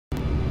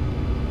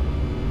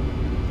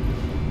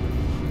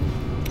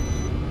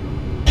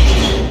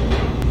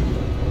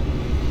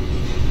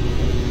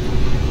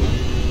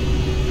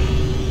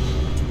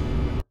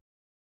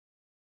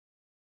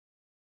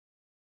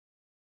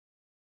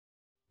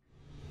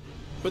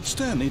But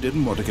Stanley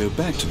didn't want to go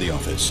back to the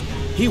office.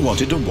 He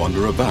wanted to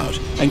wander about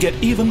and get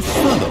even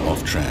further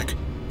off track.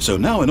 So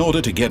now in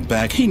order to get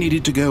back, he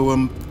needed to go,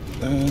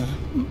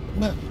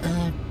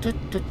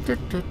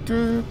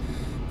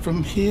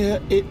 from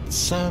here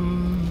it's,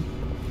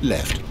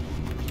 left.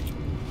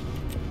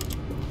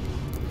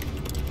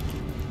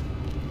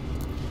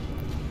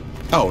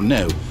 Oh,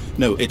 no,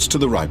 it's to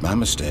the right, my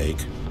mistake.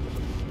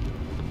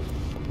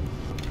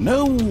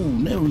 No,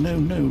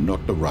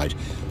 not the right.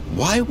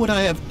 Why would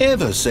I have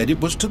ever said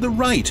it was to the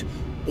right?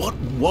 What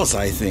was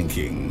I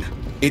thinking?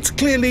 It's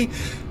clearly...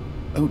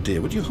 Oh dear,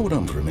 would you hold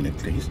on for a minute,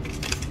 please?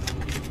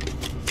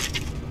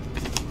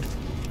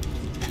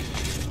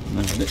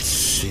 Now, let's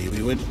see.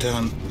 We went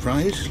down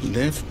right,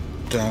 left,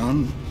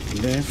 down,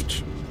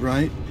 left,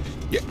 right.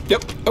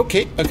 Yep,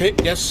 okay,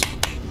 yes.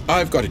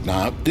 I've got it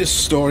now. This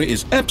story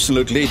is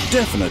absolutely,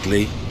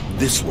 definitely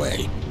this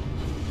way.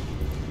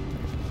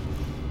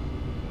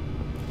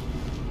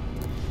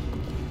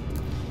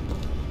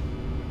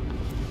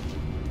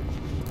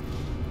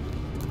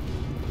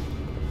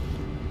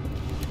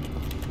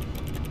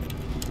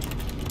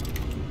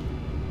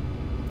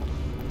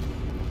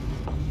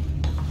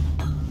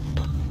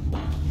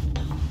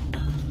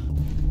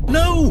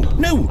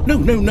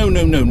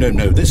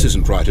 No, this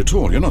isn't right at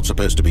all. You're not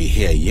supposed to be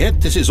here yet.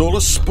 This is all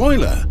a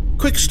spoiler.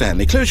 Quick,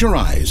 Stanley, close your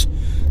eyes.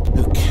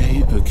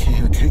 Okay.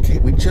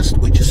 We just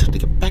have to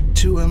get back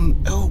to,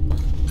 oh,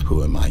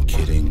 who am I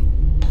kidding?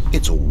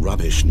 It's all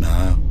rubbish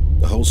now.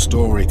 The whole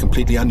story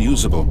completely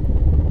unusable.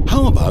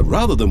 How about,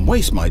 rather than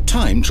waste my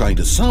time trying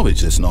to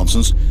salvage this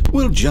nonsense,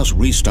 we'll just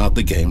restart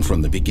the game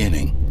from the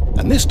beginning.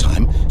 And this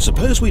time,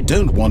 suppose we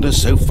don't wander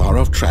so far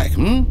off track,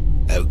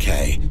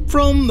 Okay,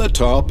 from the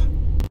top.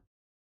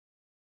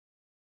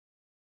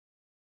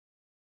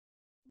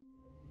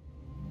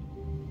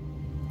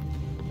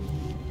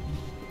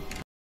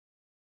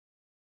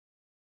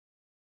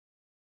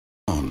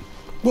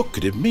 What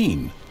could it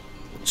mean?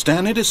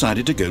 Stanley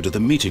decided to go to the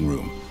meeting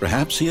room.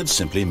 Perhaps he had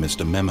simply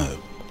missed a memo.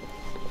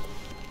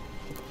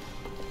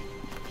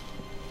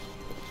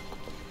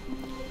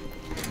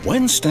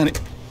 When Stanley...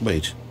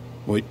 Wait,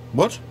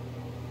 what?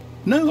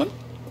 No,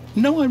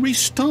 I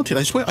restarted.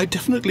 I swear I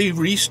definitely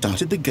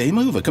restarted the game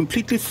over,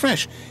 completely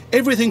fresh.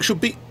 Everything should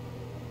be...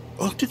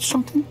 Oh, did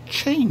something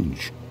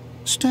change?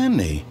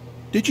 Stanley,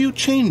 did you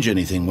change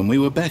anything when we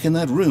were back in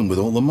that room with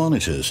all the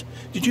monitors?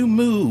 Did you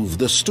move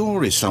the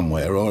story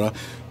somewhere, or...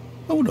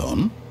 Hold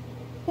on.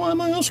 Why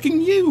am I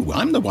asking you?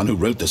 I'm the one who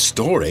wrote the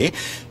story. It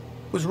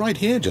was right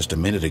here just a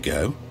minute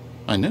ago.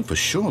 I know for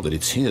sure that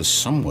it's here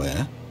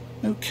somewhere.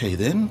 Okay,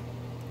 then.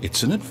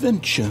 It's an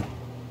adventure.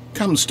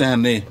 Come,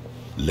 Stanley.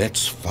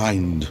 Let's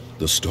find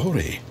the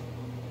story.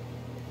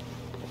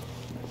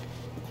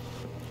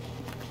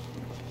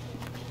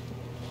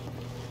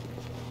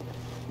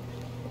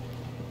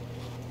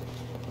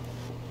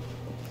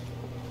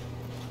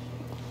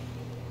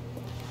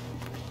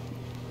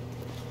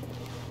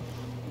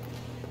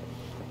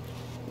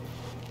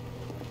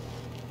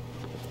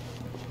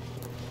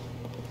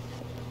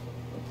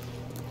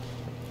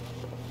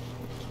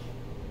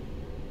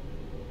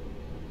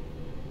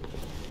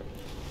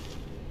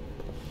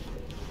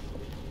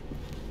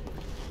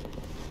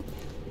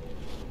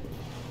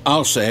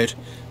 I'll say it.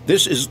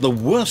 This is the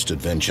worst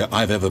adventure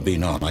I've ever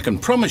been on. I can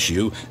promise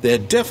you there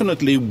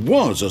definitely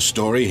was a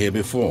story here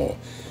before.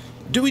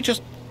 Do we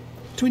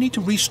need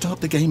to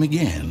restart the game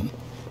again?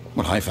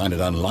 Well, I find it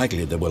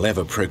unlikely that we'll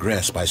ever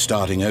progress by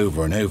starting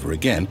over and over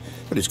again,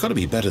 but it's got to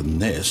be better than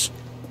this.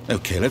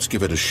 Okay, let's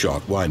give it a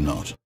shot. Why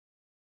not?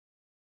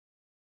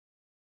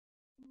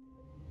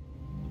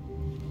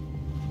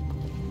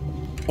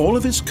 All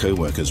of his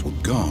co-workers were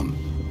gone.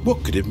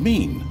 What could it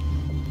mean?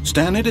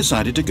 Stanley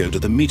decided to go to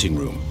the meeting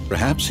room.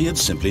 Perhaps he had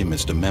simply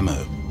missed a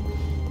memo.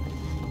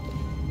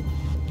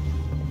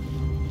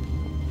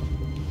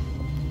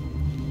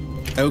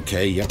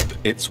 Okay, yep,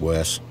 it's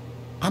worse.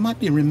 I might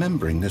be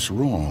remembering this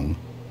wrong.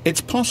 It's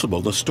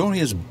possible the story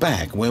is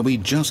back where we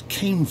just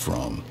came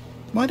from.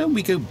 Why don't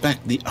we go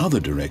back the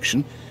other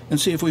direction and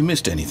see if we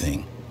missed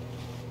anything?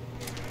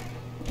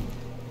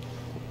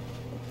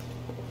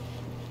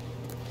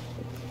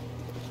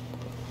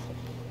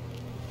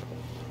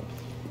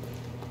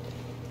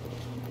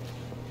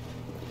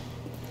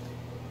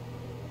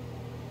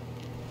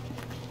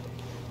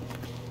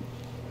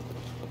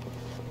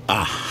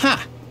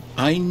 Aha!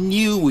 I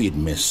knew we'd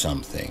missed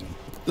something.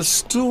 The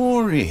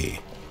story.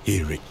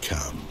 Here it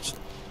comes.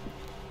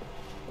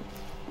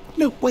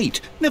 No,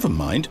 wait. Never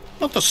mind.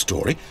 Not the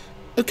story.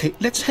 Okay,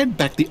 let's head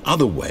back the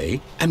other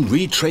way and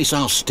retrace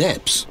our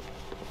steps.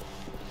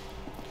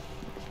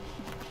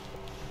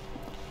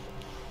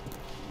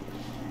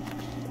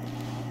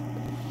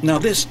 Now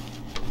this...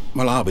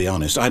 Well, I'll be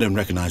honest. I don't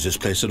recognize this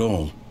place at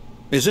all.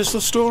 Is this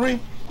the story?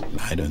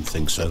 I don't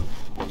think so.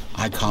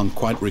 I can't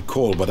quite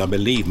recall, but I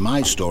believe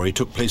my story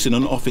took place in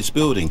an office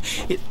building.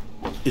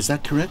 Is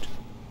that correct?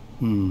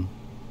 Do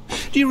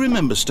you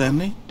remember,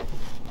 Stanley?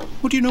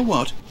 Well, do you know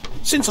what?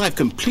 Since I've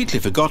completely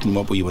forgotten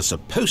what we were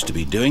supposed to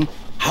be doing,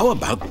 how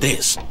about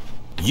this?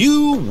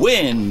 You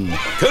win!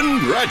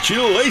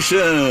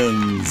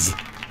 Congratulations!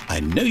 I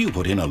know you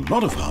put in a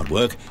lot of hard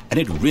work and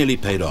it really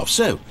paid off,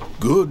 so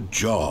good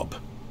job.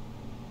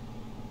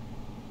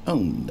 Oh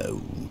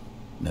no,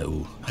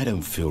 no, I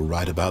don't feel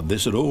right about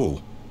this at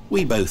all.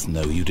 We both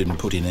know you didn't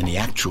put in any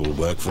actual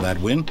work for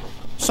that win.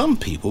 Some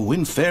people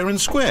win fair and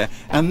square,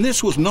 and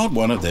this was not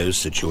one of those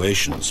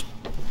situations.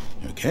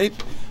 Okay,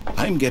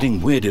 I'm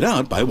getting weirded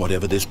out by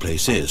whatever this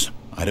place is.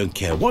 I don't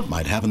care what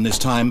might happen this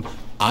time,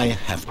 I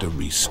have to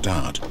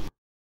restart.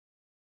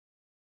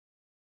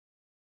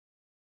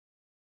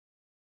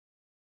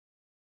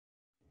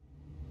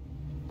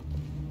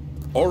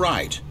 All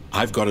right,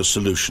 I've got a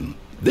solution.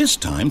 This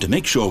time, to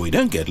make sure we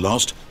don't get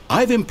lost,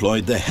 I've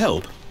employed the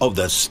help of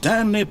the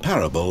Stanley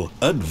Parable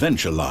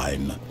Adventure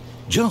Line.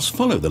 Just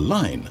follow the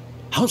line.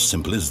 How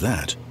simple is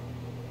that?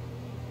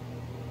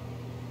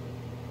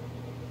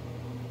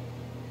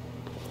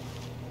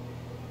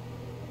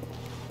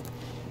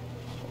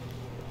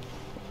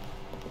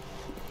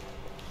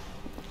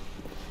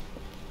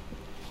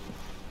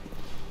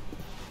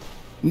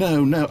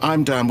 No,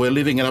 I'm done. We're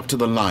leaving it up to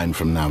the line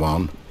from now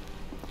on.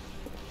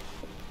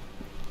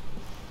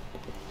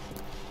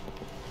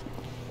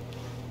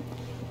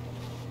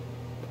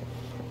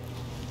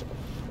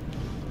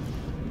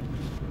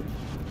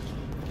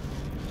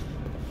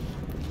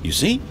 You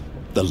see,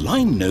 the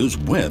line knows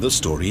where the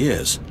story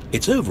is.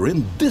 It's over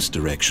in this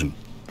direction.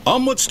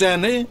 Onward,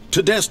 Stanley,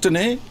 to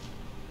destiny.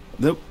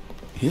 Though,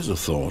 here's a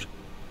thought.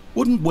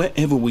 Wouldn't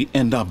wherever we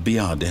end up be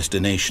our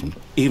destination,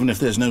 even if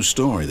there's no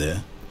story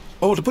there?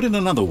 Or to put it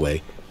another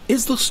way,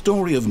 is the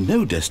story of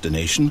no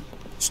destination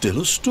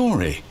still a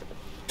story?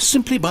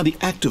 Simply by the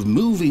act of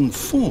moving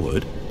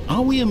forward,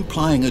 are we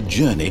implying a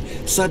journey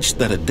such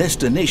that a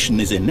destination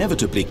is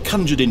inevitably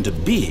conjured into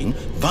being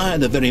via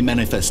the very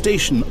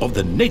manifestation of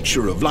the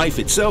nature of life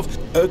itself?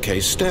 Okay,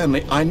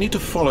 Stanley, I need to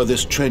follow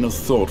this train of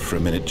thought for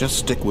a minute. Just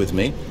stick with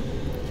me.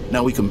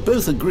 Now, we can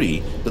both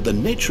agree that the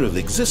nature of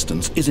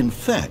existence is in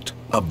fact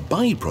a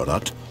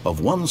byproduct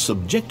of one's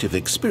subjective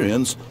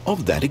experience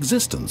of that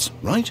existence,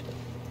 right?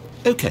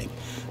 Okay.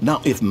 Now,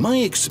 if my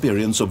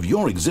experience of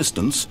your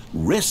existence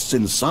rests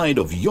inside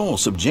of your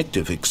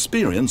subjective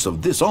experience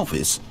of this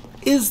office,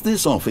 is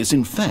this office,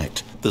 in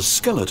fact, the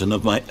skeleton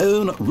of my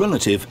own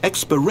relative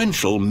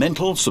experiential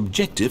mental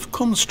subjective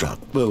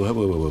construct?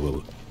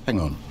 Whoa.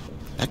 Hang on.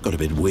 That got a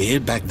bit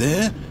weird back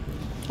there.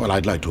 Well,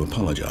 I'd like to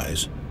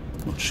apologize.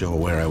 Not sure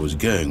where I was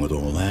going with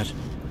all that.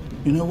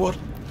 You know what?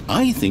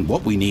 I think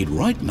what we need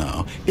right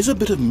now is a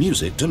bit of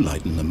music to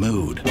lighten the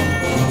mood.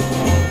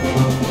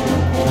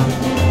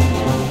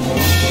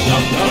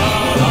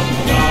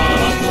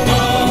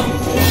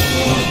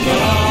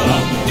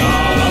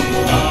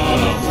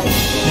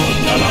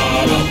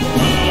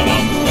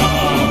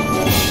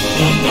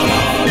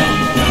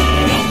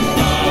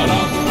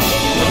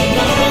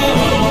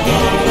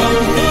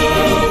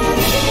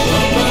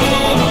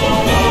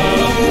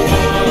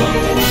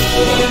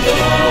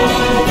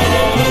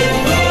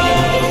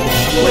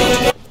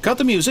 Cut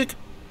the music,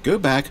 go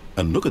back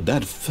and look at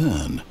that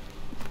fern.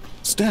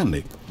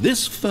 Stanley,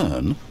 this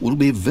fern will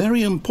be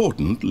very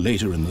important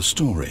later in the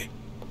story.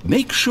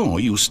 Make sure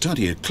you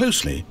study it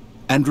closely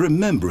and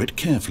remember it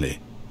carefully.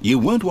 You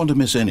won't want to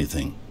miss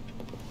anything.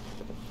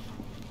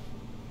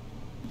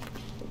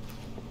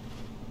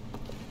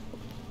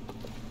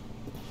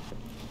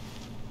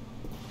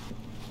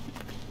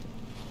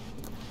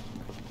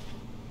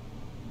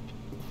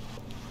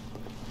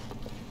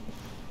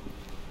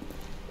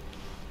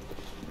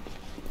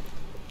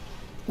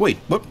 Wait,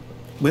 what?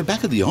 We're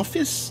back at the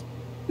office?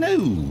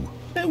 No.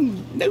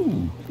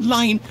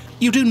 Line,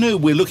 you do know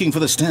we're looking for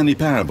the Stanley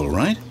Parable,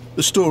 right?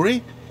 The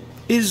story?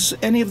 Is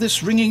any of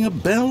this ringing a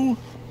bell?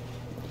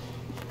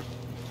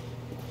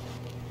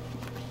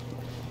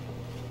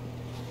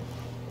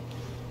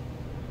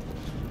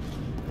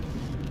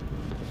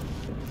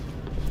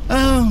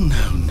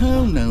 Oh,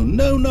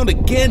 no, not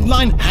again.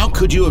 Line, how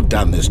could you have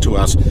done this to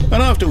us? And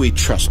after we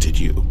trusted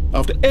you,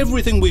 after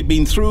everything we've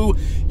been through,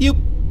 you...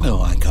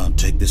 Oh, I can't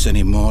take this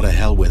anymore. To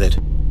hell with it.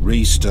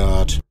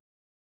 Restart.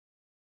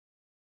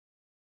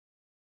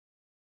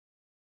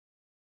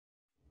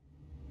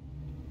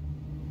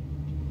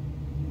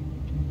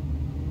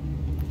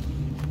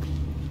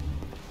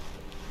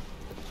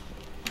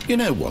 You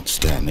know what,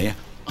 Stanley?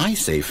 I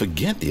say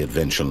forget the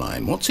adventure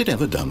line. What's it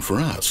ever done for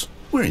us?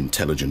 We're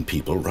intelligent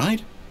people,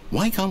 right?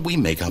 Why can't we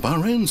make up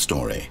our own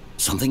story?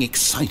 Something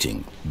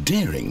exciting,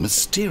 daring,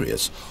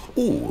 mysterious.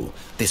 Ooh,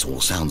 this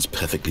all sounds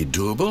perfectly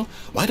doable.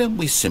 Why don't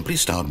we simply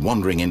start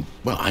wandering in,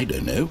 well, I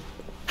don't know.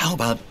 How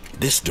about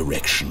this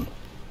direction?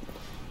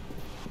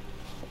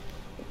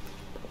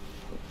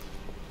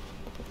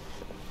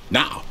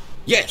 Now,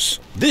 yes,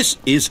 this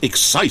is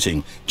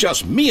exciting.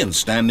 Just me and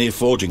Stanley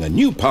forging a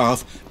new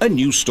path, a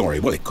new story.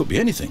 Well, it could be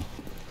anything.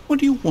 What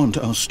do you want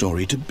our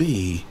story to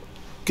be?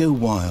 Go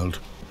wild.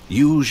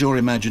 Use your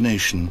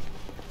imagination.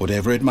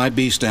 Whatever it might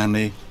be,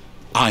 Stanley,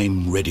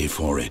 I'm ready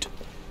for it.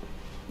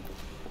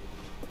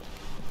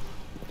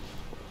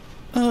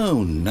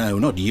 Oh, no,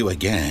 not you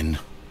again.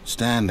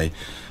 Stanley,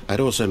 I'd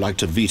also like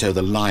to veto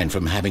the line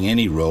from having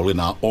any role in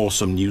our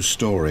awesome new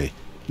story.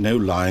 No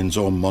lines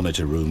or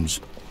monitor rooms.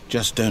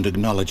 Just don't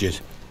acknowledge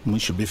it, and we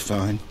should be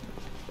fine.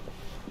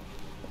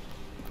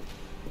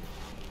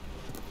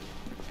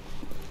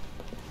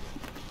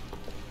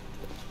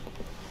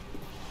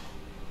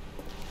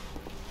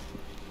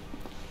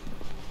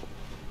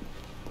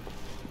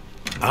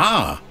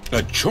 Ah,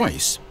 a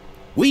choice.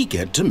 We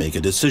get to make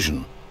a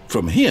decision.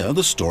 From here,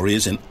 the story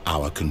is in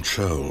our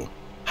control.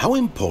 How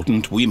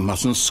important we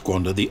mustn't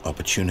squander the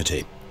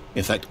opportunity.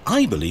 In fact,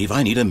 I believe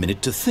I need a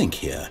minute to think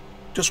here.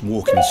 Just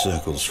walk in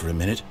circles for a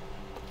minute.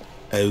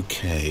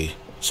 Okay,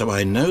 so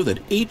I know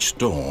that each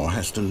door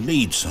has to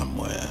lead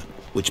somewhere,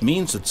 which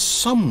means that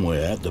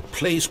somewhere, the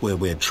place where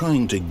we're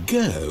trying to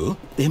go,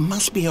 there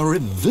must be a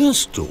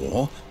reverse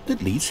door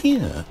that leads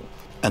here.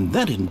 And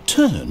that in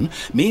turn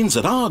means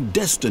that our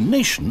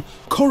destination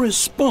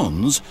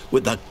corresponds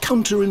with the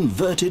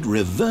counter-inverted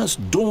reverse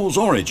door's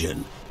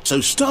origin.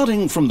 So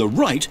starting from the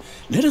right,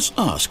 let us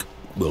ask,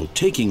 will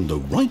taking the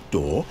right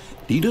door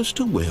lead us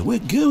to where we're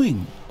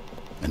going?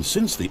 And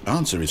since the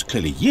answer is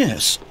clearly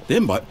yes,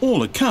 then by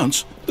all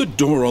accounts, the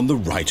door on the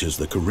right is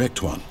the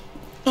correct one.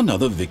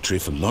 Another victory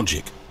for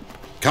logic.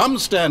 Come,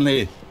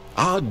 Stanley,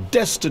 our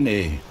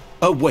destiny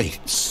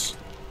awaits.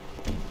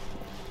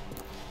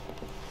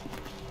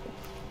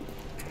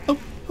 Oh,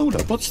 hold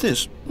up, what's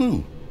this?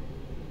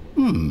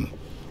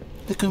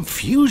 The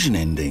confusion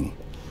ending.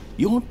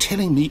 You're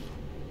telling me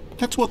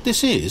that's what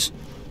this is?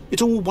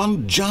 It's all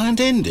one giant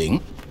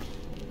ending?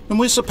 And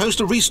we're supposed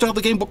to restart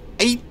the game, what,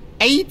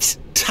 eight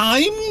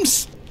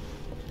times?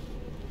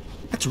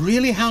 That's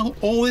really how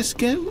all this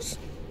goes?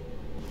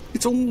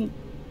 It's all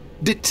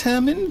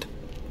determined?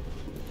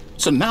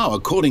 So now,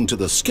 according to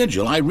the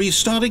schedule, I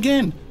restart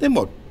again. Then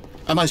what?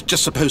 Am I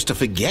just supposed to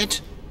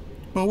forget?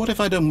 Well, what if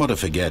I don't want to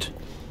forget?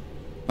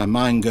 My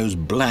mind goes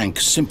blank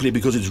simply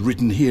because it's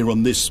written here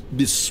on this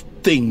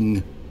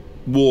thing,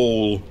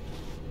 wall.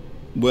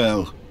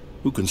 Well,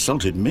 who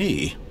consulted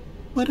me?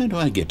 Why don't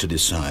I get to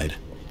decide?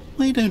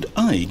 Why don't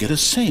I get a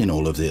say in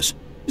all of this?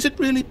 Is it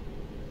really?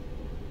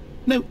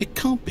 No, it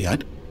can't be. I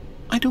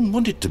don't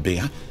want it to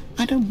be.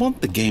 I don't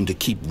want the game to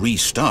keep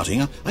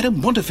restarting. I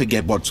don't want to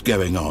forget what's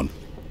going on.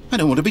 I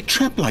don't want to be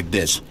trapped like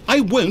this. I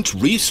won't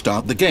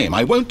restart the game.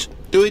 I won't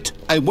do it.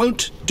 I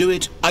won't do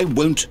it. I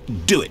won't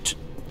do it.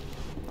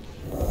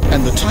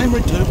 And the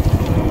timer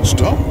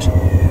stopped?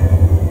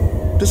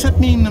 Does that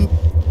mean,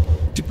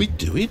 did we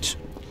do it?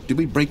 Did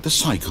we break the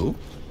cycle?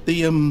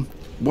 The,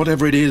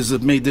 whatever it is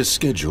that made this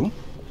schedule?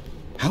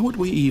 How would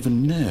we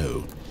even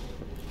know?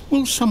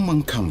 Will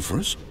someone come for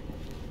us?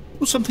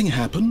 Will something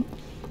happen?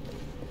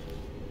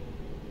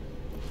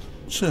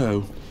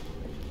 So,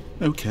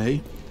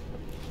 okay.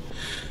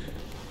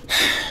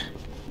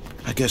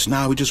 I guess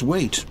now we just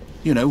wait,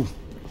 you know.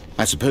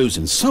 I suppose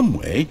in some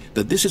way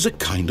that this is a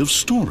kind of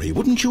story,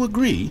 wouldn't you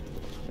agree?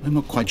 I'm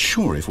not quite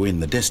sure if we're in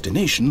the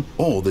destination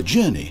or the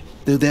journey,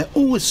 though they're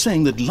always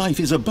saying that life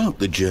is about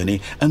the journey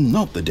and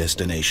not the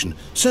destination,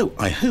 so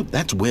I hope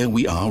that's where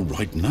we are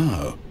right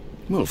now.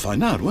 We'll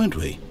find out, won't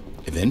we?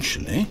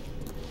 Eventually.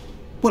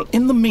 Well,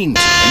 in the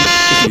meantime,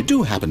 if you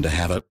do happen to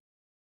have a...